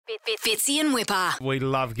Fitzy and Whipper. We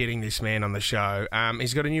love getting this man on the show.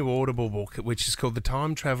 He's got a new Audible book, which is called The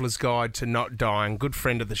Time Traveller's Guide to Not Dying. Good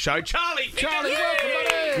friend of the show, Charlie. Charlie, welcome,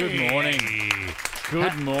 buddy. Good morning.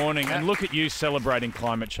 Good morning. And look at you celebrating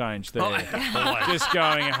climate change there. Just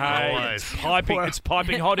going, hey, it's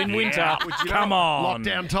piping hot in winter. Come on.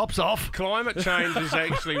 Lockdown tops off. Climate change is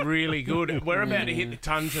actually really good. We're about to hit the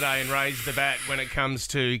ton today and raise the bat when it comes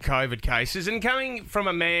to COVID cases. And coming from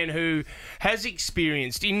a man who has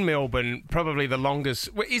experienced in Melbourne probably the longest...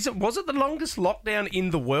 Was it the longest lockdown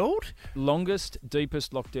in the world? Longest,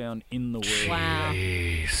 deepest lockdown in the world. Wow.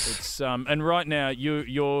 It's and right now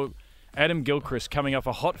you're Adam Gilchrist coming off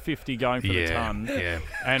a hot 50 going for the ton,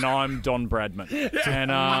 and I'm Don Bradman,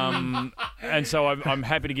 and so I'm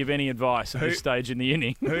happy to give any advice at this stage in the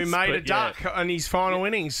inning. Who made a duck on his final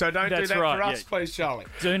innings? So don't do that for us, please, Charlie.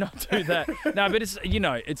 Do not do that. No, but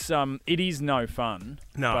it is no fun.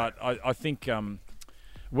 No, but I think.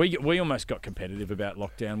 We almost got competitive about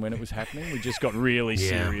lockdown when it was happening. We just got really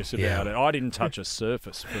serious about it. I didn't touch a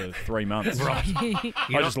surface for 3 months. Right.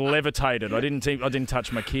 I just levitated. I didn't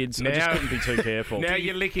touch my kids. I just couldn't be too careful. Now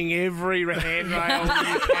you're licking every handrail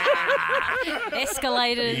you can.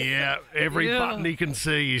 Escalated. Yeah, every button he can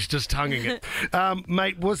see, he's just tonguing it.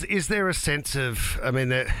 Mate, is there a sense of,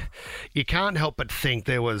 you can't help but think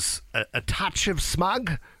there was a touch of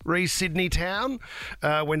smug Sydney town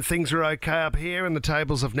when things were okay up here and the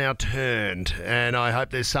tables have now turned, and I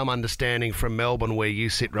hope there's some understanding from Melbourne where you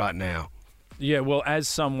sit right now. Yeah, well, as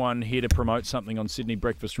someone here to promote something on Sydney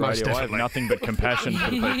Breakfast Radio, I have nothing but compassion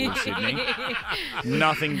for the people of Sydney.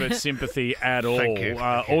 Nothing but sympathy at all. Thank you.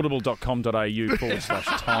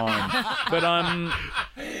 Audible.com.au/time. But and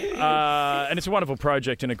it's a wonderful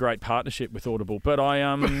project and a great partnership with Audible. But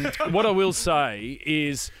what I will say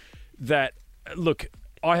is that, look,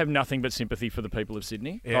 I have nothing but sympathy for the people of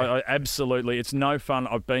Sydney. Yeah. I absolutely. It's no fun.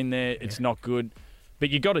 I've been there. It's not good.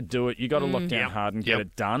 But you got to do it. You got to lock down hard and get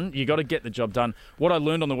it done. You got to get the job done. What I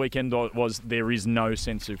learned on the weekend was there is no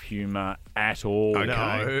sense of humour at all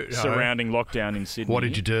surrounding lockdown in Sydney. What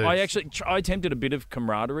did you do? I attempted a bit of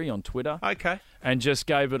camaraderie on Twitter. Okay. And just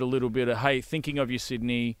gave it a little bit of, hey, thinking of you,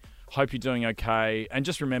 Sydney. Hope you're doing okay. And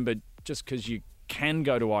just remember, just because you can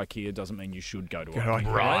go to IKEA doesn't mean you should go to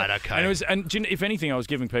IKEA. Right, okay. And if anything, I was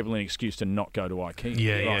giving people an excuse to not go to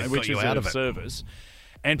IKEA, which is out a of service.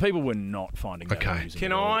 And people were not finding that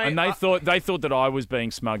amusing. And they thought that I was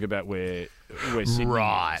being smug about where Sydney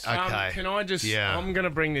right, is. okay. Can I just... I'm going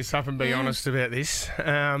to bring this up and be honest about this.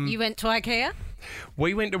 You went to IKEA?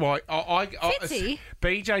 We went to Fitzy?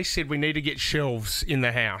 BJ said we need to get shelves in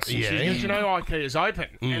the house. And she goes, IKEA's open.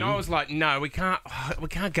 And I was like, no, we can't go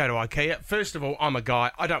to IKEA. First of all, I'm a guy.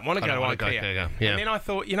 I don't want to go to IKEA. And then I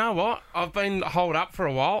thought, you know what? I've been holed up for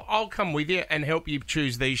a while. I'll come with you and help you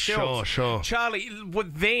choose these shelves. Sure. Charlie,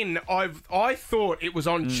 then I thought it was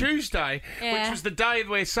on Tuesday, which was the day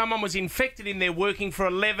where someone was infected in there working for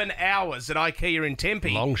 11 hours at IKEA in Tempe.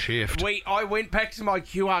 Long shift. I went back to my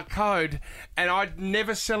QR code and I'd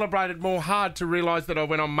never celebrated more hard to realise that I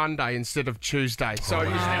went on Monday instead of Tuesday. So I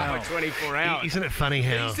used now for 24 hours. Isn't it funny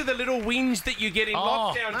how... These are the little wins that you get in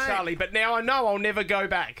lockdown, Charlie, but now I know I'll never go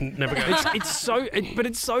back. Never go back. But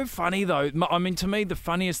it's so funny, though. I mean, to me, the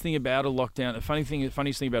funniest thing about a lockdown, the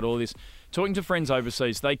funniest thing about all this, talking to friends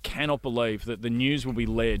overseas, they cannot believe that the news will be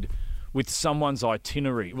led with someone's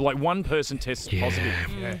itinerary. Like, one person tests positive,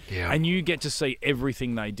 and you get to see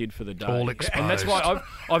everything they did for the day. All exposed. And that's why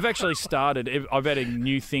I've actually started, I've added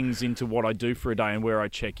new things into what I do for a day and where I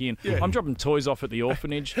check in. Yeah. I'm dropping toys off at the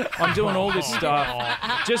orphanage. I'm doing all this stuff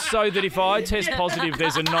just so that if I test positive,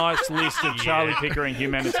 there's a nice list of Charlie Pickering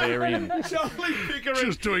humanitarian. Charlie Pickering.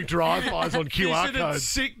 Just doing drive-bys on QR codes.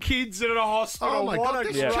 Sick kids in a hospital. Oh, my God,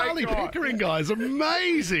 this Charlie Pickering guy is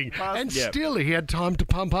amazing. And still, he had time to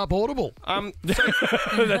pump up Audible.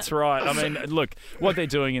 That's right. I mean, look, what they're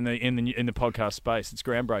doing in the podcast space, it's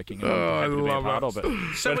groundbreaking. I'm happy to be a part of it.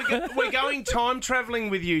 So we're going time travelling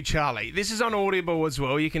with you, Charlie. This is on Audible as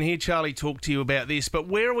well. You can hear Charlie talk to you about this. But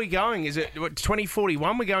where are we going? Is it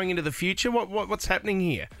 2041? We're going into the future? What's happening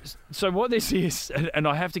here? So what this is, and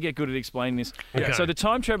I have to get good at explaining this. Okay. So the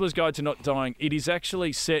Time Traveller's Guide to Not Dying, it is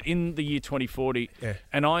actually set in the year 2040,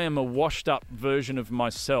 and I am a washed-up version of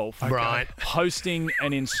myself, hosting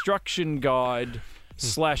an instruction guide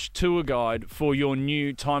 / tour guide for your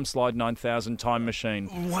new Time Slide 9000 time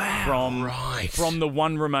machine. Wow. From the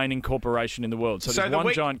one remaining corporation in the world. So there's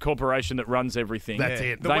one giant corporation that runs everything. That's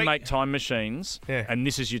it. They make time machines, and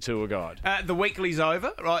this is your tour guide. The weekly's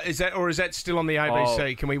over, right? Is that still on the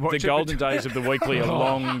ABC? Can we watch it? The golden days of the weekly are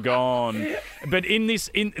long gone. But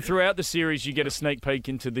throughout the series, you get a sneak peek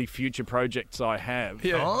into the future projects I have.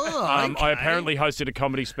 Yeah. Okay. I apparently hosted a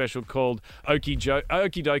comedy special called Okie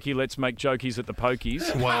Dokie, Let's Make Jokies at the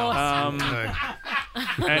Pokies. Wow.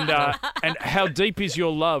 And How Deep Is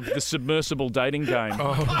Your Love, the submersible dating game.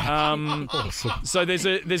 Awesome. So there's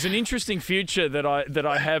an interesting future that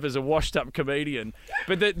I have as a washed-up comedian.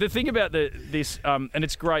 But the thing about this, and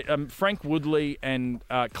it's great, Frank Woodley and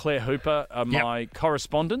Claire Hooper are my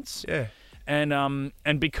correspondents. Yeah. And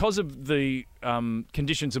because of the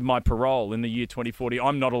conditions of my parole in the year 2040,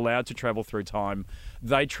 I'm not allowed to travel through time.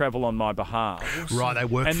 They travel on my behalf. Right, they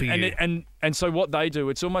work for you. And so what they do,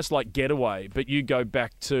 it's almost like Getaway, but you go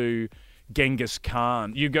back to Genghis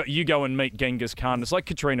Khan. You go and meet Genghis Khan. It's like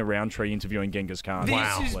Katrina Roundtree interviewing Genghis Khan.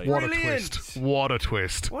 Wow, This is what a brilliant. twist. What a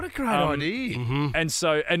twist. What a great idea. And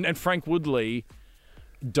so and Frank Woodley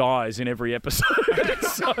dies in every episode.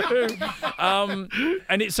 So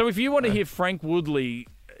if you want to hear Frank Woodley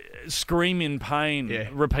scream in pain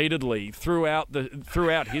repeatedly throughout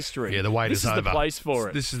history, the wait this is is over. the place for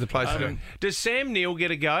it. This is the place to go. Does Sam Neill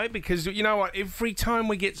get a go? Because you know what? Every time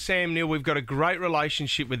we get Sam Neill, we've got a great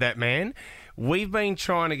relationship with that man. We've been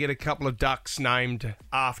trying to get a couple of ducks named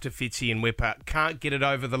after Fitzy and Whipper. Can't get it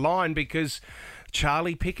over the line because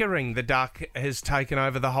Charlie Pickering, the duck, has taken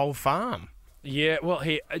over the whole farm. Yeah, well,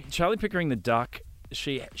 Charlie Pickering the duck,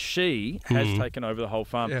 she has taken over the whole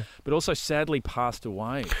farm, but also sadly passed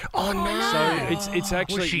away. Oh no! So it's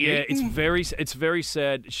actually Was she eaten? it's very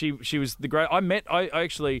sad. She was the great.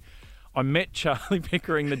 I met Charlie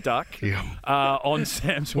Pickering the duck on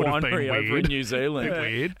Sam's Would have been Winery over in weird. New Zealand.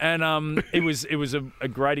 Weird. And it was a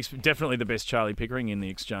great experience. Definitely the best Charlie Pickering in the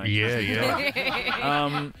exchange.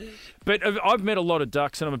 Yeah. But I've met a lot of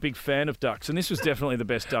ducks, and I'm a big fan of ducks. And this was definitely the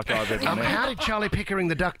best duck I've ever met. How did Charlie Pickering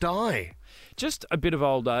the duck die? Just a bit of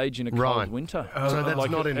old age in a cold winter. So that's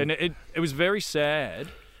not in... And it was very sad.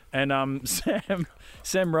 And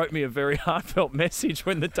Sam wrote me a very heartfelt message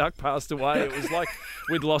when the duck passed away. It was like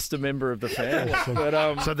we'd lost a member of the family.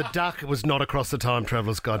 But, so the duck was not across the Time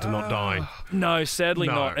Traveller's Guide to Not Dying? No, sadly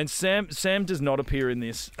No. not. And Sam does not appear in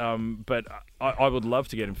this, but I would love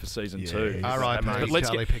to get him for season 2. All right, mate. But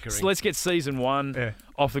Charlie Pickering. so let's get season 1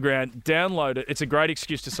 off the ground. Download it. It's a great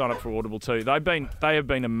excuse to sign up for Audible too. They have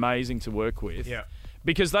been amazing to work with. Yeah.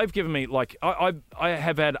 Because they've given me, like, I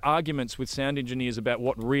have had arguments with sound engineers about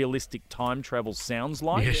what realistic time travel sounds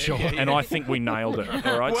like. Yeah, sure. And I think we nailed it.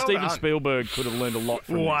 All right, Well Steven done. Spielberg could have learned a lot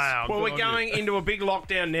from Wow. Well, we're going into a big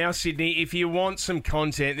lockdown now, Sydney. If you want some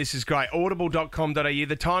content, this is great. Audible.com.au,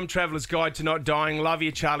 The Time Traveller's Guide to Not Dying. Love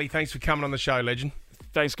you, Charlie. Thanks for coming on the show, legend. this.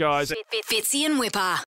 Thanks, guys. Fitzy and Whipper.